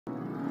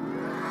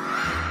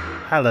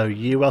Hello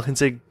you, welcome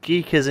to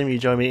Geekism. You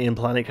join me in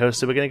Planet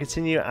Coaster. We're going to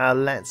continue our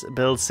Let's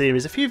Build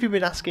series. A few of you have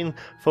been asking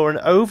for an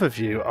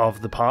overview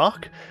of the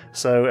park,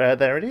 so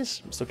there it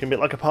is. It's looking a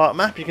bit like a park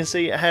map. You can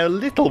see how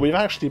little we've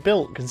actually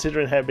built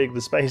considering how big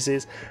the space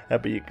is,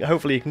 but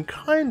hopefully you can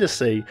kind of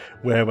see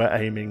where we're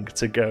aiming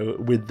to go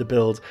with the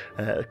build.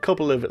 A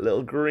couple of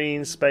little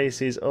green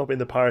spaces up in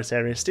the pirate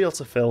area, steel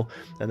to fill,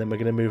 and then we're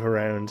going to move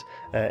around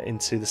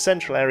into the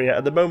central area.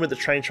 At the moment the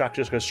train track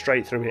just goes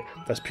straight through it.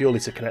 That's purely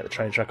to connect the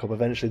train track up.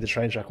 Eventually the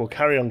train track will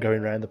carry on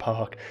going around the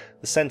park.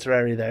 The centre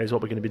area there is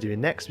what we're going to be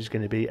doing next, which is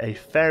going to be a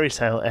fairy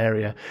tale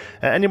area.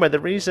 Anyway, the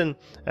reason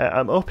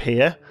I'm up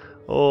here,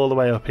 all the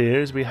way up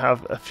here, is we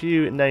have a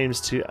few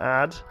names to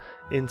add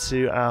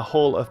into our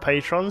Hall of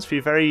Patrons. A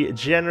few very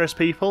generous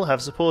people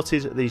have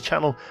supported the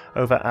channel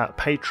over at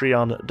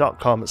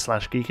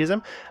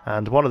patreon.com/geekism,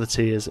 and one of the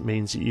tiers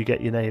means you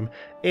get your name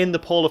in the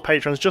Hall of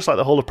Patrons, just like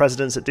the Hall of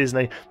Presidents at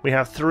Disney. We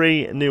have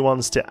 3 new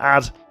ones to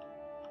add.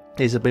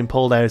 These have been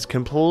pulled out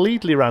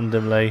completely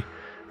randomly.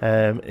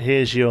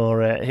 Here's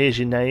your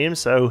name,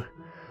 so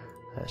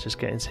let's just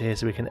get into here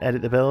so we can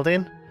edit the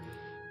building.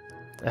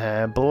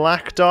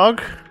 Black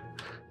Dog,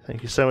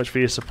 thank you so much for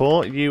your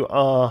support. You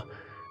are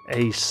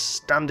a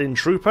standing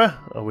trooper.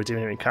 Oh, we're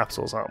doing it in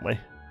capitals, aren't we?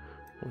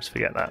 Always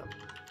forget that.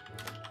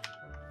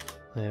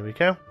 There we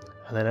go.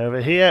 And then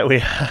over here we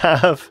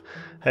have,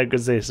 how good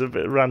is this? A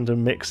bit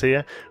random mix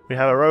here. We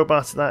have a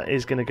robot that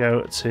is going to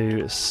go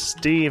to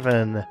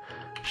Stephen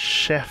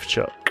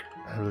Shefchuk.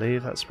 I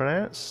believe that's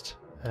pronounced.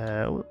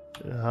 I'll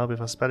be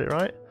if I spell it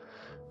right.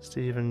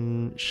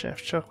 Stephen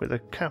Shefchuk with a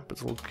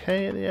capital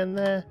K at the end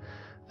there.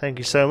 Thank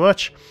you so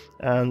much.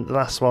 And the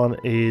last one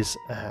is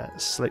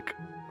Slick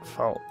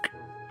Falk,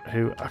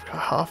 who I've got a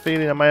half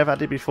feeling I may have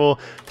had it before.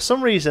 For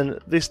some reason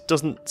this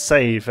doesn't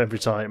save every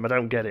time, I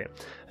don't get it.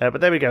 But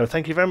there we go.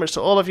 Thank you very much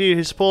to all of you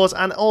who support,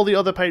 and all the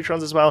other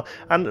patrons as well.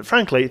 And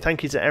frankly,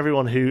 thank you to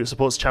everyone who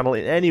supports the channel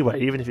in any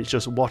way, even if it's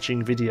just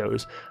watching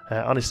videos.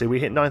 Honestly, we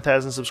hit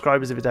 9,000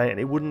 subscribers every day,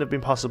 and it wouldn't have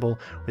been possible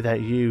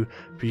without you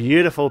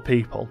beautiful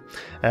people.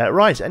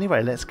 Right,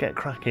 anyway, let's get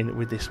cracking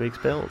with this week's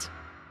build.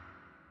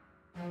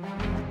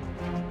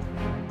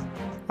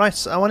 Right,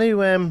 so I want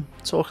to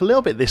talk a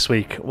little bit this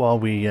week while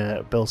we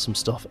build some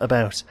stuff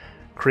about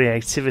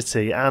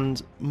creativity,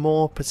 and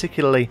more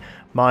particularly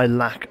my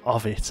lack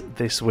of it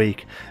this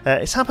week.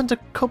 It's happened a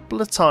couple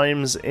of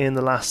times in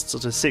the last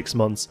sort of 6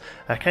 months.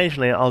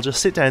 Occasionally I'll just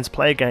sit down to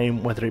play a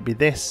game, whether it be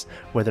this,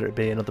 whether it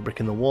be Another Brick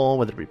in the Wall,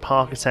 whether it be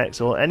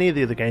Parkitect, or any of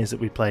the other games that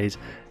we played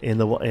in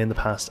the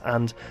past,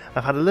 and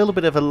I've had a little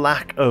bit of a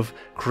lack of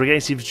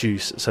creative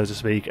juice, so to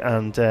speak,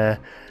 and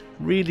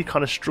really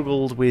kind of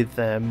struggled with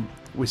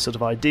sort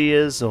of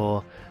ideas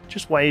or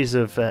just ways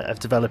of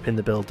developing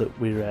the build that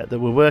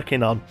we're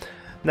working on.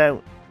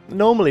 Now,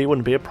 normally it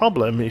wouldn't be a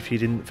problem if you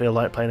didn't feel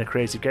like playing a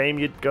creative game.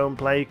 You'd go and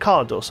play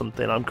COD or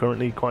something. I'm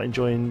currently quite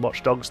enjoying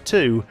Watch Dogs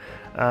 2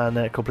 and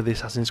a couple of the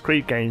Assassin's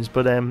Creed games,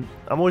 but I'm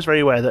always very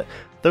aware that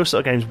those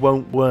sort of games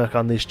won't work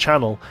on this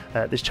channel.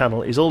 This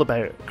channel is all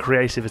about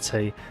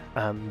creativity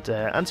and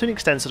to an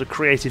extent sort of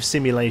creative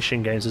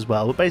simulation games as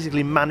well. We're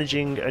basically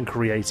managing and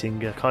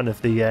creating kind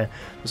of the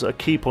sort of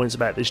key points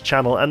about this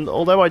channel. And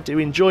although I do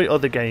enjoy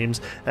other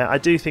games, I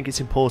do think it's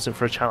important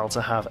for a channel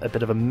to have a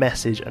bit of a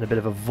message and a bit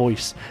of a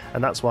voice,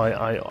 and that's why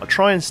I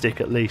try and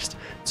stick at least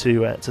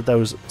to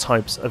those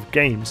types of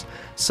games.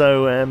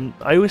 So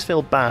I always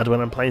feel bad when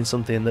I'm playing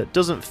something that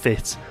doesn't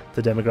fit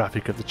the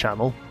demographic of the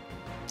channel,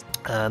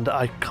 and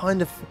I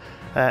kind of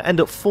end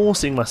up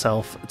forcing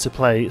myself to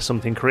play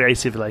something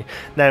creatively.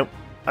 Now,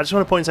 I just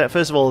want to point out,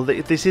 first of all,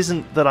 that this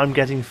isn't that I'm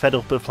getting fed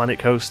up of Planet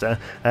Coaster.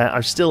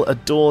 I still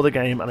adore the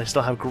game, and I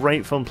still have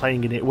great fun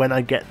playing in it when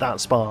I get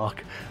that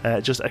spark.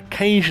 Just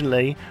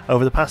occasionally,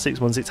 over the past 6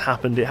 months, it's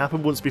happened. It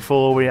happened once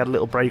before. We had a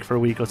little break for a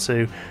week or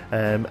two,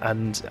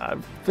 and I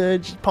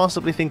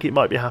possibly think it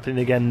might be happening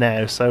again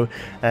now. So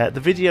the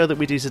video that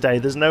we do today,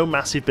 there's no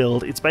massive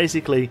build. It's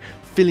basically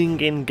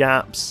filling in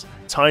gaps,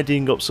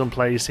 tidying up some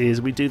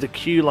places. We do the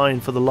queue line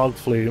for the log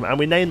flume, and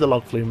we name the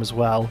log flume as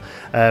well.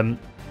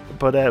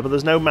 But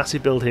there's no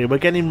massive build here. We're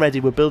getting ready.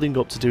 We're building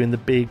up to doing the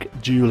big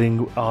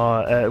dueling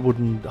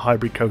wooden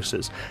hybrid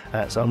coasters.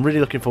 So I'm really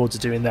looking forward to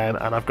doing them,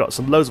 and I've got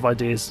loads of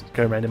ideas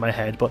going around in my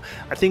head. But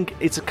I think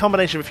it's a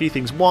combination of a few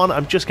things. One,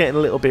 I'm just getting a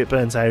little bit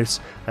burnt out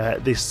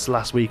this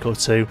last week or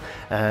two.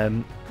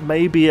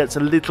 Maybe it's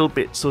a little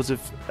bit sort of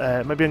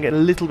maybe I'm getting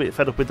a little bit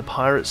fed up with the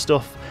pirate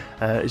stuff.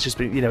 It's just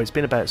been, it's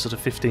been about sort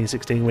of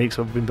 15-16 weeks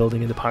I've been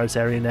building in the pirate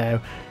area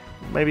now.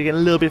 Maybe getting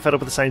a little bit fed up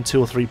with the same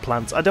 2 or 3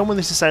 plants. I don't want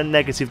this to sound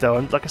negative though,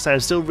 and like I say, I'm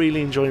still really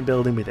enjoying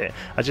building with it.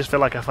 I just feel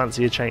like I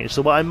fancy a change.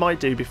 So what I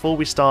might do before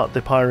we start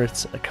the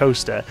pirate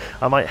coaster,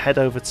 I might head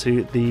over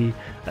to the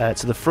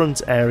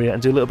front area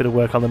and do a little bit of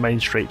work on the main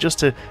street, just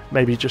to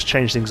maybe just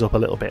change things up a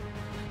little bit.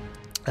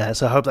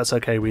 So I hope that's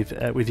okay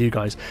with you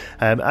guys.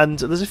 And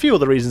there's a few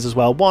other reasons as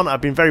well. One,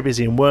 I've been very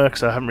busy in work,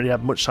 so I haven't really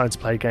had much time to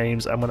play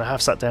games, and when I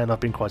have sat down I've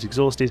been quite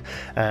exhausted.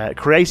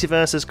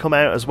 Creativerse has come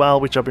out as well,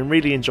 which I've been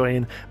really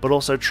enjoying, but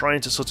also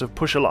trying to sort of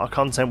push a lot of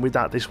content with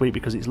that this week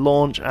because it's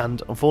launch,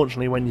 and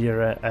unfortunately when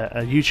you're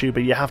a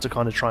YouTuber you have to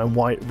kind of try and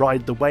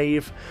ride the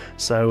wave.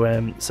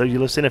 So so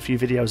you'll have seen a few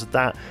videos of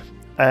that.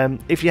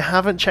 If you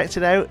haven't checked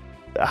it out,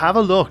 have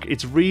a look.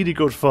 It's really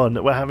good fun.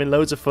 We're having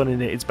loads of fun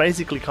in it. It's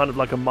basically kind of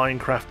like a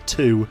Minecraft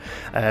 2.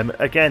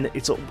 Again,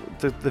 it's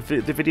the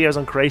videos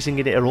on creating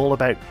in it are all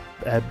about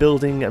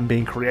building and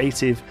being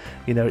creative.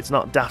 You know, it's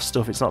not daft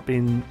stuff. It's not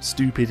being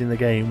stupid in the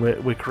game.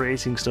 We're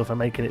creating stuff and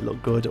making it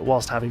look good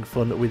whilst having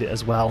fun with it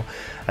as well.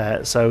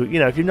 So, you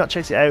know, if you've not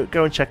checked it out,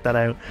 go and check that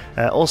out.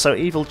 Also,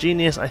 Evil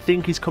Genius, I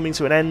think, is coming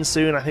to an end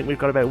soon. I think we've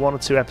got about 1 or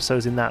 2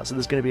 episodes in that, so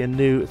there's going to be a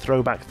new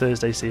Throwback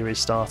Thursday series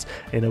start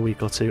in a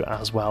week or 2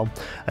 as well.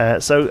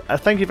 So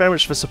thank you very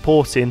much for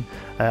supporting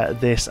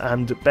this,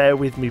 and bear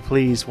with me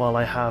please while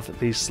I have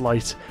these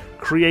slight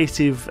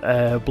creative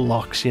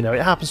blocks. You know,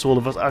 it happens to all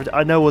of us.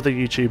 I know other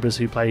YouTubers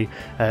who play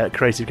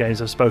creative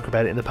games. I've spoke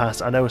about it in the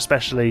past. I know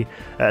especially,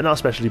 not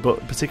especially,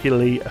 but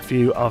particularly a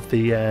few of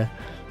the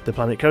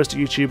Planet Coaster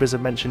YouTubers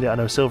have mentioned it. I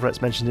know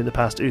Silveret's mentioned it in the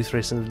past,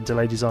 Uthris and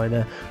Delay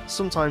Designer.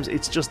 Sometimes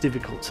it's just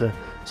difficult to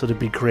sort of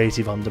be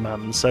creative on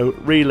demand. So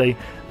really,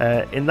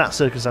 in that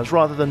circumstance,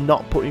 rather than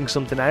not putting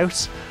something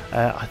out,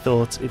 I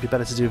thought it'd be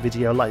better to do a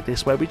video like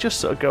this where we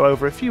just sort of go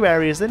over a few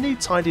areas that need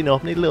tidying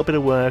up, need a little bit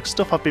of work,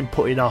 stuff I've been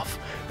putting off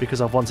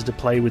because I've wanted to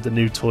play with the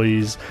new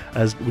toys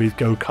as with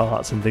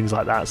go-karts and things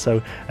like that.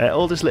 So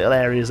all these little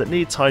areas that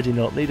need tidying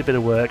up, need a bit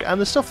of work, and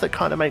the stuff that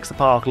kind of makes the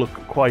park look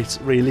quite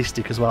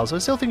realistic as well. So I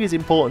still think it's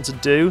important to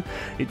do.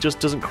 It just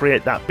doesn't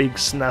create that big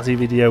snazzy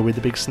video with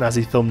the big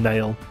snazzy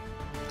thumbnail.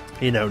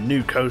 You know,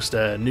 new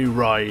coaster, new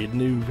ride,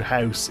 new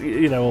house,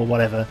 you know, or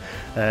whatever.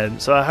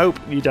 So I hope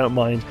you don't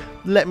mind.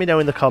 Let me know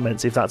in the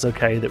comments if that's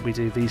okay that we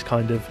do these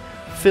kind of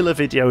filler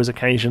videos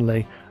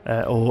occasionally,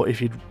 or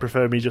if you'd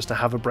prefer me just to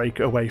have a break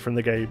away from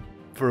the game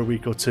for a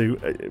week or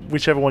 2,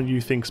 whichever one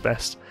you think's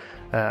best.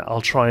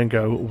 I'll try and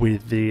go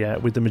with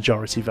the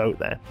majority vote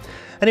there.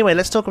 Anyway,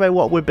 let's talk about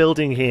what we're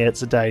building here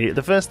today.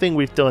 The first thing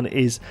we've done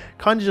is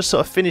kind of just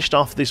sort of finished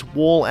off this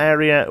wall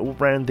area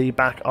around the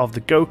back of the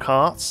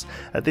go-karts.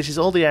 This is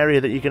all the area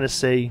that you're going to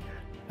see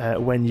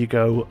when you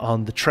go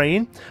on the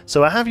train.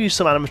 So I have used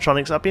some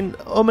animatronics. I've been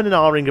umming and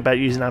ahhing about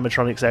using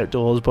animatronics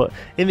outdoors, but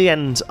in the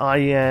end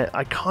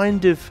I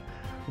kind of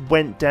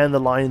went down the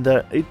line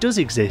that it does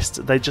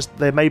exist.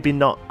 They're maybe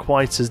not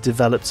quite as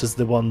developed as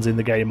the ones in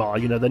the game are.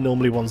 You know, they're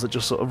normally ones that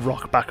just sort of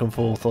rock back and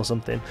forth or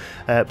something.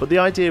 But the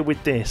idea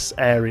with this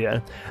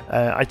area,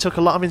 I took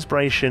a lot of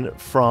inspiration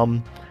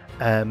from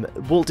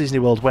Walt Disney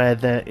World, where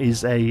there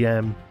is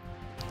a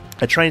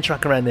train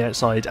track around the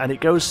outside, and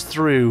it goes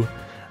through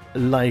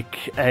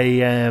like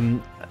a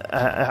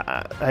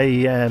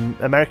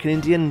American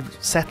Indian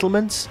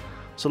settlement,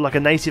 sort of like a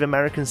Native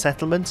American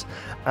settlement,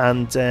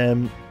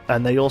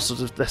 and they all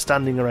sort of, they're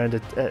standing around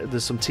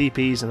there's some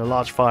teepees and a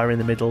large fire in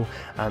the middle,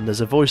 and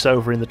there's a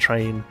voiceover in the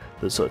train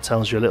that sort of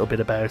tells you a little bit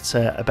about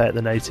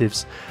the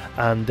natives,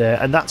 and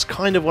that's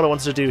kind of what I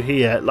wanted to do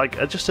here,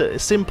 like just a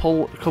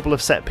simple couple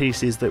of set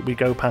pieces that we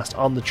go past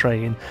on the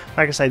train.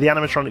 Like I say, the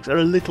animatronics are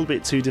a little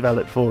bit too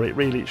developed for it.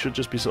 Really, it should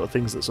just be sort of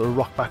things that sort of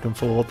rock back and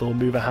forth or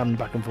move a hand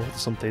back and forth or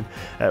something,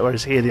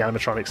 whereas here the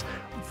animatronics,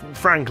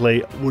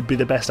 frankly, would be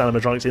the best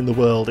animatronics in the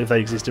world if they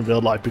exist in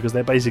real life, because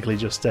they're basically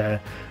just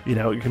you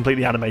know,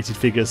 completely animated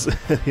figures.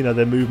 You know,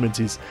 their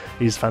movement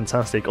is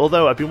fantastic.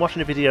 Although I've been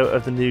watching a video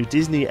of the new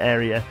Disney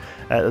area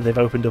that they've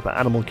opened up at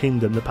Animal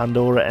Kingdom, the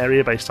Pandora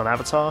area based on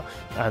Avatar,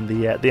 and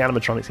the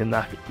animatronics in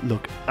that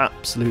look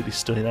absolutely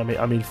stunning.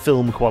 I mean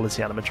film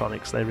quality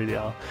animatronics, they really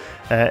are.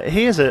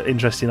 Here's an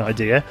interesting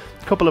idea.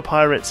 A couple of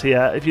pirates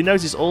here. If you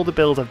notice, all the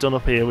build I've done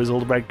up here was all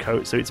the red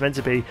coat, so it's meant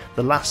to be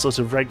the last sort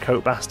of red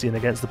coat bastion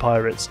against the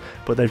pirates,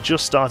 but they've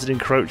just started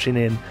encroaching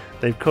in.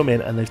 They've come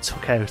in and they've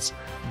took out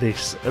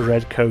this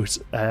red coat,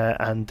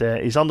 and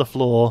he's on the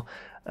floor,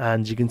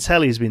 and you can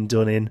tell he's been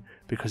done in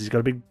because he's got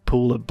a big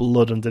pool of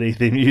blood underneath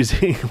him,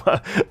 using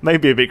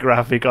maybe a bit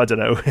graphic, I don't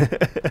know.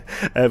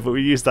 But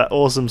we used that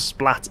awesome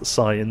splat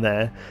sign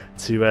there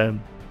to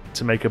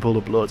make a pool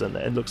of blood, and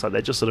it looks like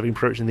they're just sort of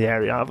encroaching the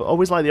area. I've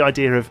always liked the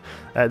idea of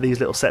these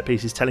little set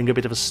pieces telling a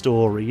bit of a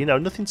story, you know,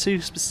 nothing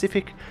too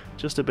specific,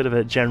 just a bit of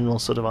a general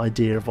sort of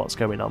idea of what's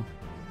going on.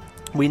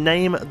 We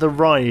name the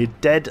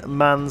ride Dead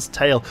Man's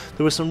Tale.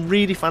 There were some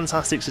really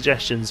fantastic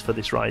suggestions for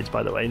this ride,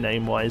 by the way,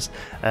 name-wise.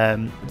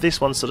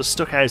 This one sort of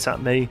stuck out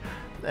at me.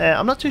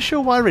 I'm not too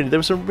sure why, really. There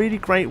were some really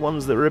great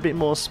ones that were a bit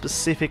more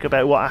specific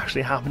about what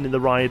actually happened in the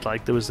ride,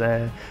 like there was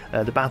the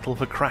battle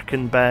for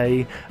Kraken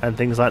Bay and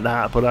things like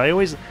that, but I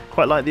always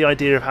quite like the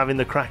idea of having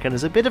the Kraken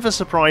as a bit of a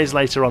surprise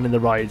later on in the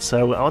ride,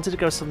 so I wanted to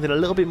go something a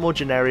little bit more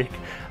generic,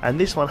 and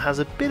this one has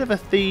a bit of a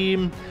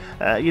theme.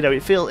 You know,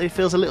 it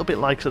feels a little bit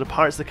like sort of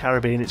Pirates of the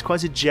Caribbean. It's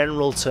quite a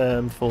general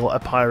term for a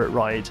pirate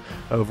ride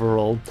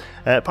overall.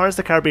 Pirates of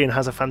the Caribbean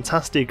has a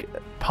fantastic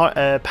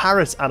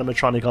parrot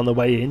animatronic on the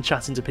way in,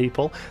 chatting to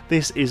people.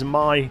 This is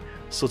my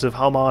sort of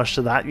homage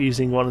to that,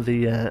 using one of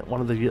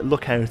the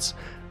lookout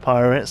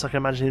pirates. I can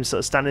imagine him sort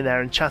of standing there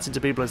and chatting to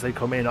people as they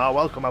come in. Oh,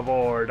 welcome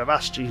aboard,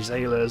 Avast ye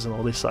sailors, and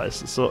all this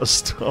sort of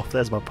stuff.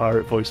 There's my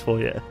pirate voice for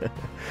you.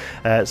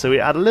 So we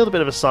add a little bit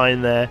of a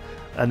sign there,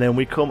 and then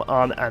we come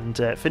on and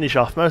finish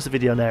off. Most of the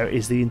video now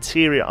is the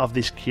interior of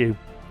this queue.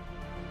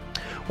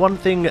 One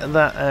thing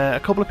that a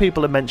couple of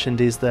people have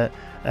mentioned is that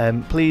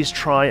please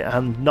try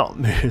and not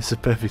move. It's a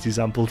perfect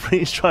example.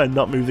 Please try and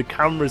not move the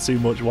camera too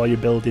much while you're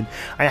building.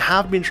 I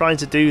have been trying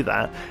to do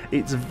that.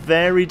 It's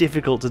very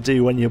difficult to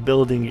do when you're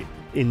building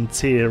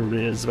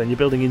interiors, when you're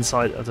building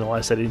inside. I don't know why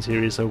I said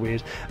interior is so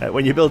weird.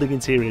 When you're building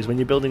interiors, when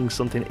you're building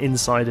something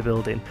inside a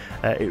building,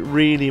 it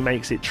really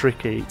makes it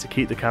tricky to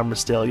keep the camera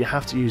still. You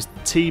have to use the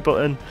T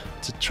button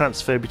to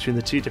transfer between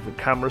the two different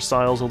camera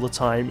styles all the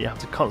time. You have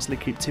to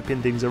constantly keep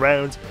tipping things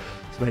around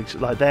to make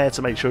sure, like there,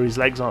 to make sure his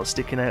legs aren't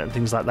sticking out and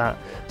things like that.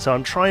 So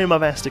I'm trying my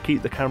best to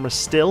keep the camera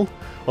still,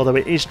 although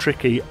it is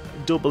tricky,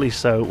 doubly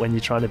so when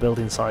you're trying to build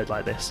inside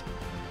like this.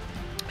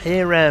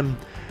 Here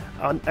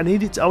I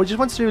just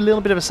want to do a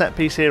little bit of a set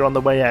piece here on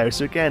the way out.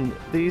 So again,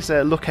 these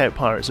lookout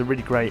pirates are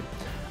really great,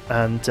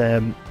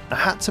 and I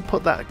had to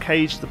put that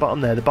cage at the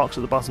bottom there, the box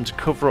at the bottom, to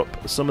cover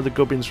up some of the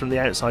gubbins from the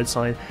outside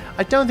side.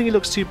 I don't think it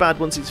looks too bad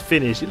once it's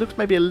finished. It looks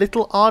maybe a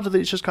little odd that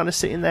it's just kind of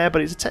sitting there,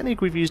 but it's a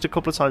technique we've used a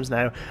couple of times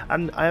now,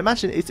 and I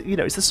imagine it's, you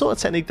know, it's the sort of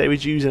technique they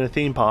would use in a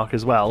theme park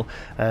as well.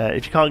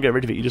 If you can't get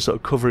rid of it, you just sort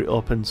of cover it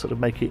up and sort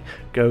of make it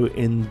go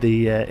in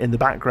the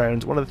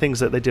background. One of the things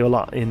that they do a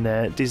lot in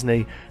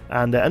Disney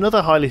and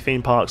other highly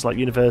themed parks like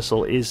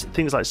Universal is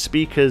things like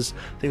speakers,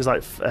 things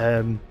like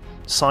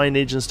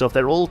signage and stuff.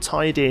 They're all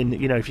tied in.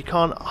 You know, if you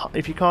can't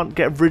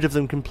get rid of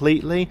them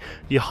completely,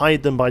 you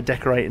hide them by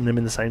decorating them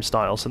in the same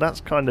style. So that's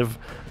kind of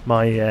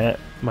my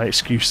my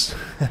excuse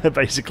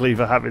basically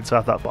for having to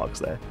have that box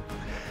there.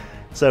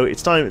 So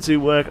it's time to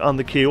work on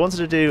the queue. I wanted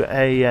to do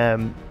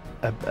a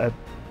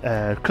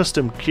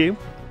custom queue.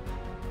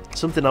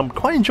 Something I'm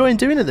quite enjoying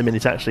doing at the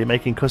minute, actually,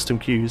 making custom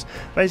queues.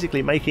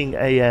 Basically making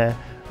a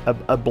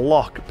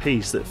block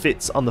piece that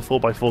fits on the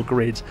 4x4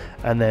 grid,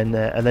 and then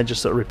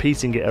just sort of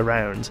repeating it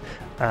around,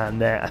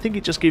 and I think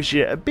it just gives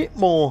you a bit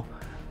more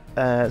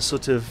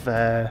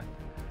bit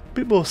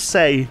more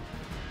say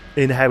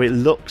in how it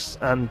looks,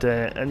 and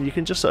you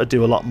can just sort of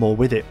do a lot more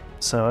with it.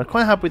 So I'm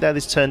quite happy with how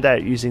this turned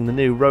out using the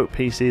new rope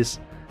pieces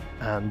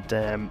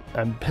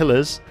and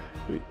pillars.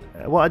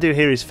 What I do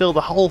here is fill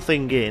the whole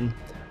thing in,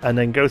 and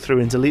then go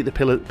through and delete the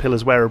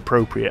pillars where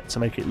appropriate to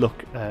make it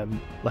look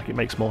like it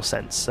makes more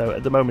sense. So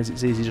at the moment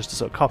it's easy just to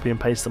sort of copy and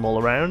paste them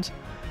all around.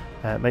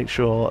 Make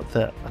sure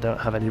that I don't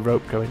have any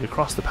rope going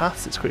across the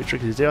paths. It's quite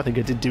tricky to do. I think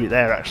I did do it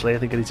there, actually. I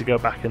think I need to go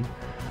back and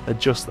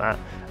adjust that.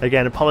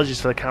 Again, apologies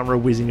for the camera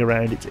whizzing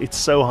around. It's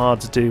so hard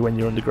to do when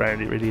you're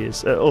underground, it really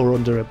is, or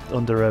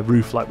under a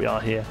roof like we are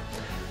here.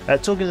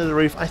 Talking to the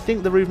roof, I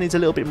think the roof needs a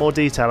little bit more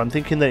detail. I'm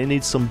thinking that it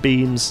needs some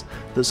beams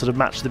that sort of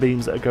match the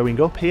beams that are going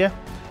up here.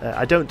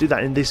 I don't do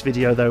that in this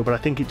video though, but I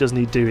think it does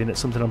need doing.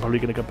 It's something I'm probably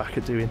going to go back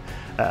at doing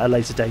at a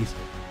later date.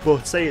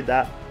 But saying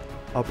that,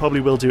 I probably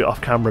will do it off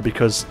camera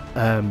because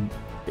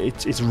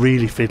it's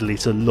really fiddly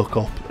to look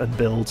up and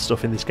build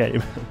stuff in this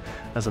game,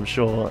 as I'm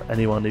sure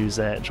anyone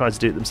who's tried to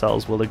do it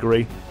themselves will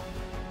agree.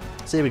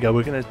 So here we go,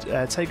 we're going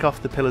to take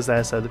off the pillars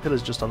there, so the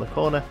pillar's just on the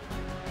corner,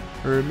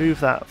 remove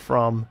that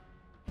from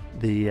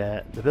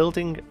the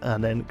building,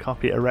 and then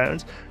copy it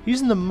around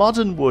using the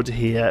modern wood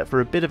here for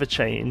a bit of a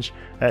change.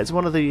 It's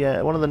one of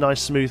the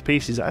nice smooth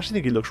pieces. I actually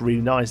think it looks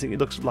really nice. I think it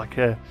looks like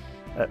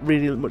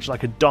really much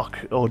like a dock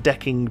or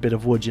decking bit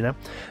of wood, you know.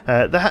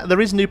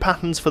 There is new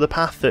patterns for the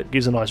path that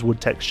gives a nice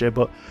wood texture,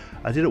 but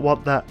I didn't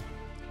want the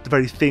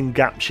very thin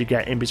gaps you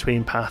get in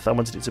between path. I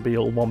wanted it to be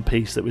all one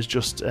piece that was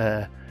just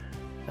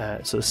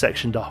sort of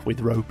sectioned off with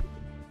rope.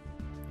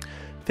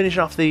 Finish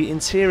off the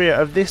interior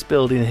of this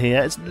building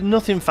here. It's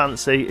nothing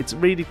fancy, it's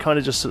really kind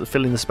of just sort of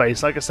filling the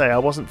space. Like I say, I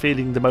wasn't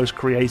feeling the most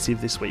creative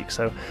this week,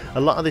 so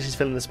a lot of this is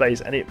filling the space,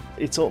 and it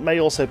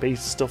may also be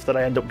stuff that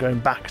I end up going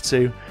back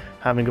to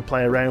having a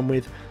play around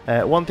with.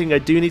 One thing I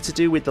do need to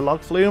do with the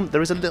log flume,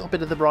 there is a little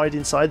bit of the ride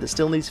inside that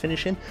still needs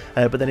finishing,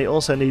 but then it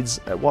also needs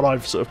what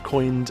I've sort of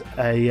coined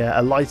a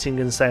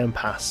lighting and sound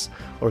pass,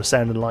 or a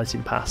sound and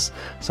lighting pass.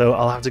 So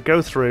I'll have to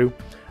go through,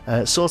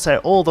 sort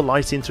out all the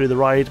lighting through the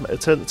ride,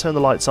 turn the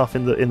lights off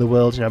in the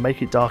world, you know,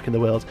 make it dark in the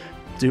world,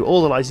 do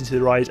all the lighting to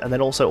the ride, and then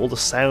also all the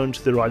sound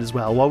to the ride as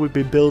well. While we've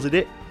been building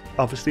it,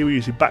 obviously we're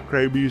using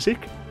background music.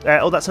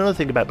 That's another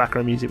thing about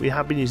background music. We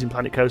have been using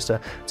Planet Coaster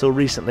till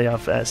recently.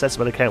 I've set up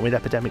an account with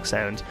Epidemic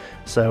Sound,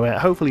 so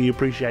hopefully you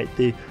appreciate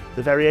the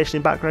variation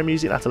in background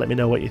music. You'll have to let me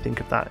know what you think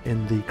of that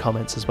in the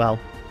comments as well.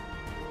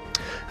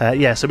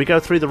 Yeah, so we go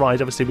through the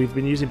ride. Obviously we've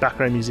been using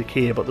background music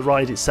here, but the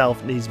ride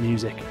itself needs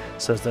music,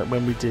 so that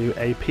when we do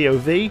a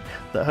POV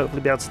that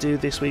hopefully be able to do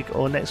this week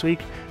or next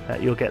week,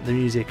 you'll get the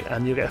music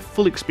and you'll get a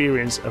full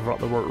experience of what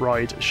the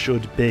ride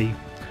should be.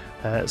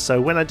 So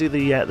when I do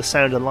the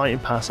sound and lighting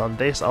pass on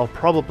this, I'll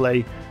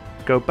probably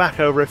go back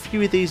over a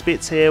few of these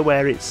bits here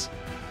where it's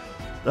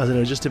I don't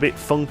know, just a bit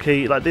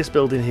funky. Like this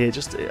building here,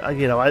 just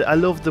you know, I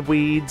love the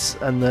weeds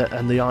and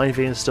the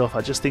ivy and stuff.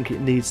 I just think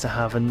it needs to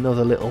have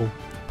another little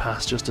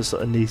pass just to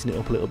sort of neaten it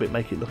up a little bit,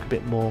 make it look a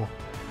bit more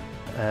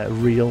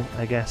real,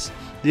 I guess.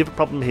 The other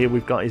problem here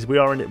we've got is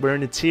we're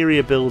an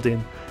interior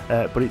building,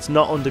 but it's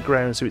not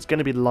underground, so it's going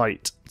to be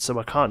light. So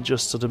I can't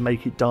just sort of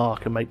make it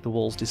dark and make the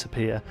walls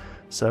disappear.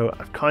 So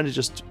I've kind of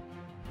just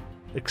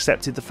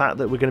accepted the fact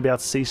that we're going to be able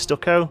to see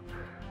stucco.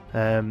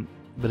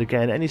 But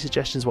again, any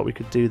suggestions what we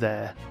could do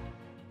there?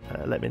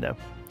 Let me know.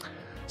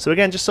 So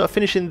again, just sort of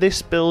finishing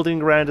this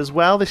building around as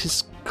well. This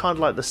is kind of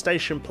like the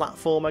station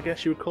platform, I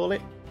guess you would call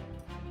it.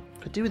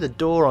 Could do with a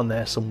door on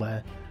there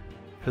somewhere,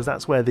 because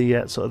that's where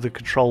the sort of the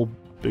control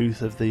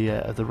booth of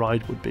the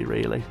ride would be,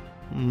 really.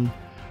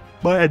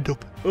 Might end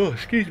up. Oh,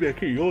 excuse me, I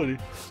keep yawning.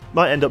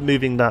 Might end up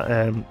moving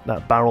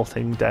that barrel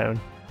thing down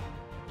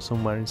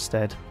somewhere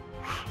instead.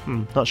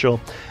 Not sure.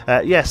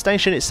 Yeah,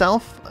 station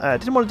itself.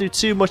 Didn't want to do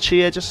too much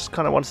here. Just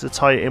kind of wanted to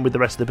tie it in with the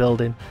rest of the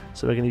building.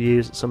 So we're going to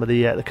use some of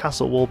the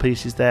castle wall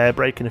pieces there,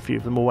 breaking a few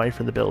of them away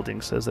from the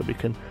building so that we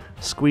can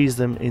squeeze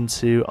them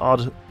into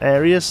odd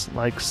areas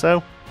like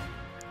so.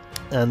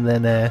 And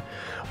then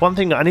one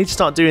thing I need to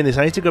start doing this.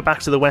 I need to go back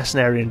to the western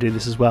area and do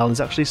this as well. And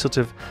it's actually sort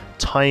of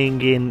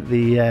tying in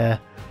the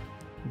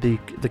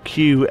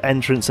queue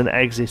entrance and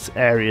exit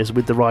areas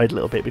with the ride a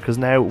little bit, because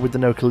now with the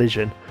no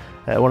collision,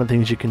 one of the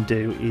things you can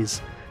do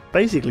is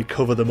basically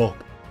cover them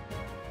up.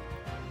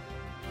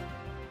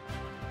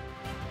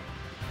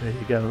 There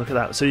you go, look at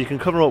that. So you can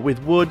cover them up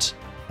with wood,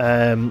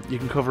 you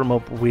can cover them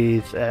up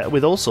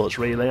with all sorts,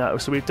 really.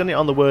 So we've done it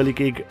on the whirly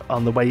gig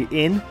on the way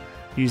in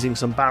using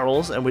some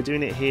barrels, and we're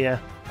doing it here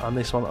on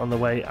this one on the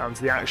way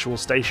onto the actual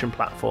station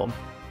platform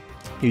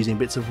using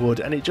bits of wood,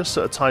 and it just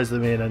sort of ties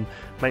them in and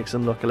makes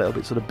them look a little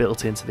bit sort of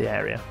built into the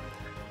area.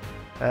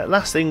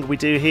 Last thing we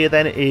do here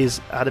then is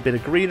add a bit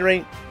of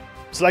greenery.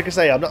 So like I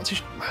say, I'm not too...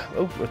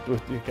 Oh,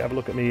 you can have a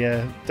look at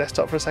my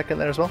desktop for a second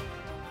there as well.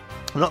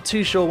 I'm not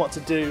too sure what to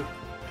do.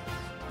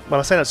 Well,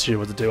 I say not too sure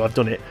what to do, I've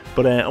done it.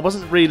 But I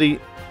wasn't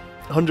really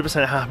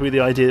 100% happy with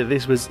the idea that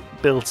this was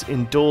built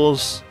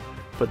indoors,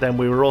 but then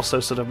we were also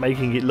sort of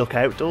making it look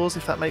outdoors,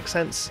 if that makes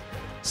sense.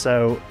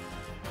 So,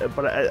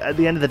 but at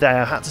the end of the day,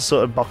 I had to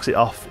sort of box it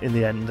off in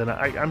the end, and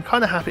I'm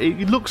kind of happy.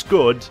 It looks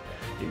good.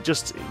 It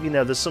just, you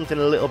know, there's something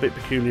a little bit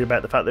peculiar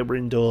about the fact that we're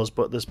indoors,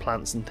 but there's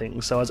plants and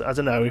things. So I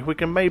don't know, if we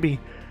can maybe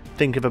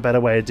think of a better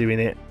way of doing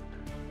it,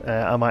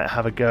 I might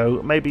have a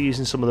go. Maybe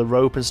using some of the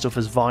rope and stuff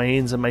as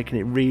vines and making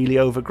it really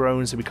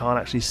overgrown so we can't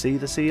actually see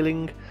the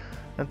ceiling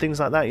and things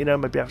like that. You know,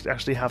 maybe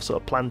actually have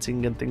sort of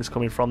planting and things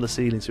coming from the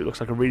ceiling so it looks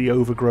like a really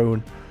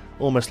overgrown,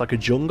 almost like a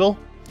jungle.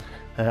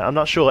 I'm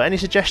not sure. Any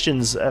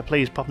suggestions,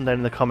 please pop them down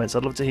in the comments.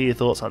 I'd love to hear your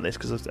thoughts on this,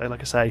 because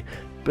like I say,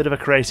 a bit of a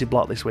creative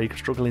block this week. I'm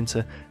struggling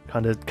to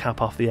kind of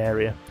cap off the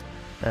area.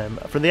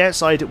 From the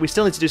outside, we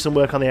still need to do some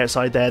work on the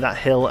outside there, that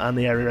hill and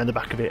the area around the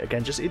back of it.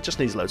 Again, it just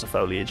needs loads of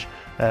foliage.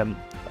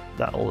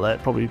 That'll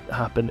probably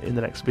happen in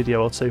the next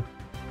video or two.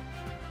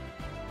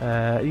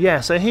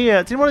 Yeah, so here,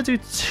 I didn't want to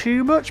do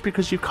too much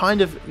because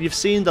you've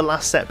seen the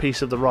last set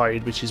piece of the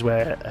ride, which is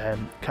where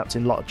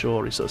Captain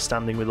Lockjaw is sort of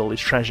standing with all his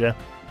treasure.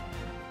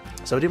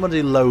 So I didn't want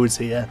to do loads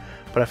here,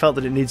 but I felt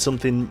that it needs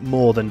something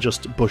more than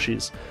just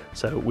bushes.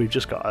 So we've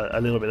just got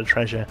a little bit of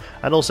treasure.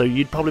 And also,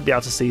 you'd probably be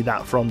able to see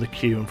that from the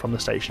queue and from the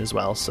station as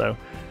well. So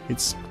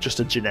it's just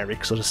a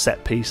generic sort of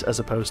set piece as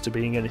opposed to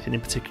being anything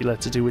in particular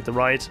to do with the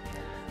ride.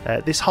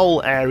 This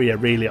whole area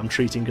really I'm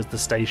treating as the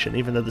station,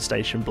 even though the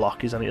station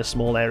block is only a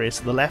small area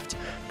to the left.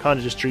 Kind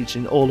of just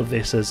treating all of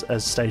this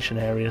as station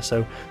area.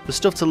 So there's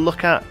stuff to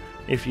look at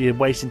if you're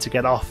waiting to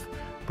get off,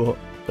 but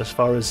as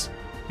far as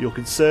you're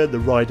concerned, the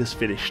ride is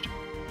finished.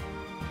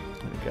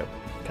 There we go,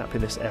 capping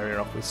this area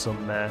off with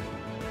some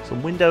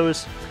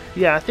windows.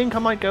 Yeah, I think I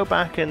might go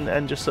back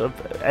and just sort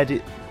of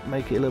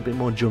make it a little bit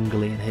more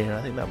jungly in here.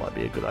 I think that might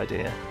be a good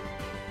idea.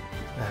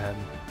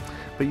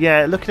 But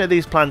yeah, looking at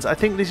these plans, I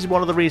think this is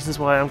one of the reasons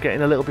why I'm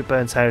getting a little bit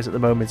burnt out at the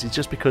moment. It's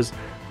just because,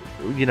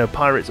 you know,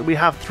 pirates, we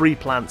have 3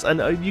 plants,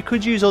 and you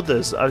could use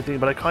others, I think,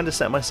 but I kind of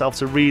set myself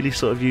to really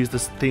sort of use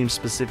this theme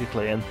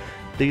specifically, and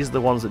these are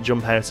the ones that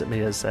jump out at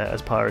me as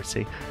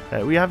piratey.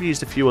 We have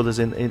used a few others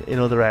in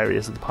other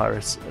areas of the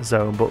pirates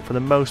zone, but for the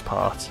most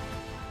part,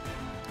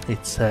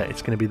 it's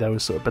going to be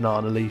those sort of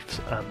banana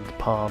leaves and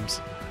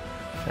palms.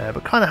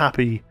 But kind of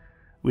happy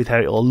with how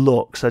it all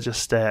looks. I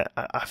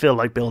feel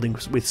like building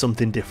with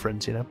something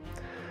different, you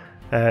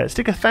know.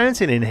 Stick a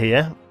fountain in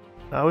here.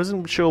 I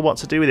wasn't sure what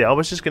to do with it. I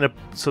was just going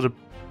to sort of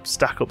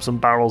stack up some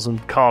barrels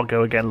and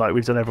cargo again like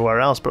we've done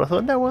everywhere else, but I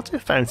thought, no, we'll do a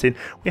fountain.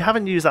 We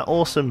haven't used that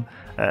awesome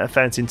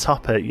fountain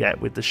topper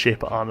yet with the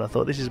ship on. I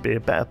thought this would be a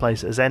better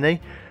place as any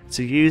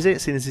to use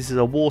it, since this is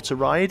a water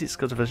ride. It's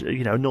kind of a,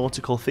 you know,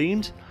 nautical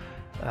themed,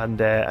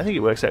 and I think it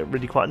works out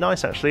really quite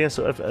nice actually, and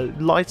sort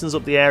of lightens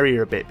up the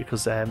area a bit,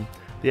 because the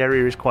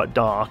area is quite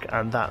dark,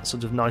 and that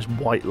sort of nice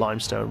white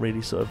limestone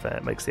really sort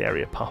of makes the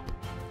area pop.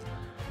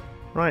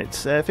 Right,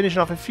 finishing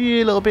off a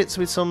few little bits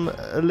with some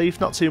leaf,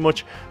 not too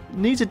much.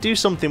 Need to do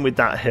something with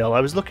that hill.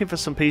 I was looking for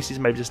some pieces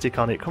maybe to stick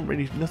on it.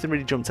 Nothing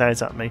really jumped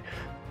out at me.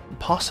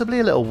 possibly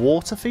a little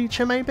water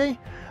feature, maybe.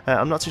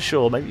 I'm not too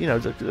sure. Maybe, you know,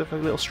 a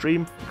little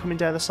stream coming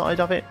down the side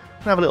of it.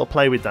 I'll have a little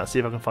play with that, see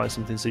if I can find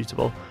something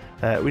suitable.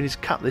 We need to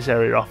cap this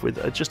area off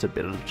with just a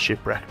bit of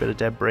shipwreck, bit of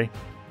debris,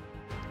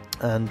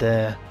 and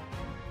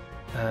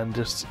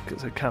just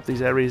cap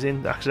these areas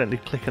in. Accidentally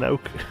click an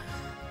oak.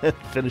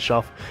 Finish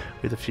off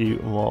with a few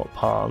more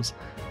palms,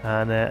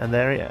 and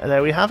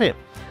there we have it.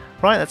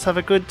 Right, let's have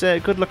a good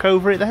look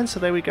over it then. So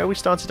there we go. We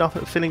started off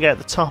at filling out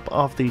the top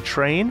of the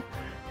train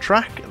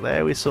track.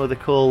 There we saw the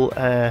cool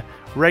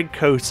red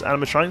coats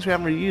animatronics. We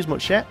haven't really used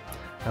much yet,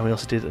 and we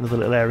also did another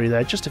little area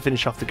there just to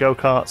finish off the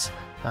go-karts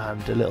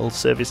and a little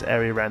service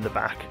area around the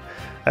back.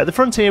 The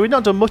front here, we've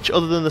not done much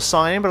other than the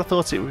sign, but I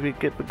thought it would be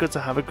good to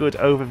have a good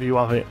overview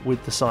of it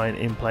with the sign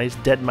in place.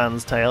 Dead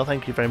Man's Tale,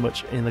 thank you very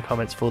much in the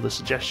comments for the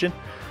suggestion.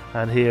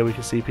 And here we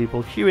can see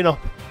people queuing up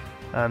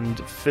and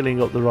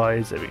filling up the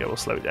rides. There we go, we'll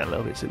slow it down a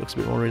little bit so it looks a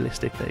bit more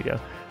realistic. There you go.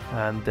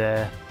 And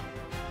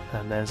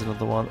there's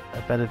another one,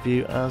 a better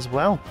view as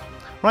well.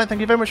 Right,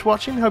 thank you very much for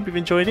watching. Hope you've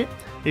enjoyed it.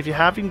 If you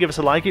have, you can give us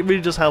a like. It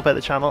really does help out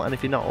the channel. And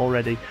if you're not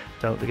already,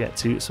 don't forget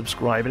to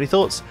subscribe. Any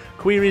thoughts,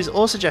 queries,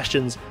 or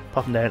suggestions,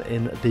 pop them down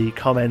in the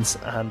comments.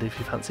 And if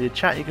you fancy a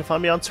chat, you can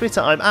find me on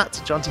Twitter. I'm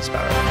at John T.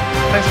 Sparrow.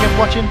 Thanks again for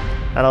watching,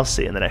 and I'll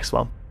see you in the next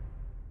one.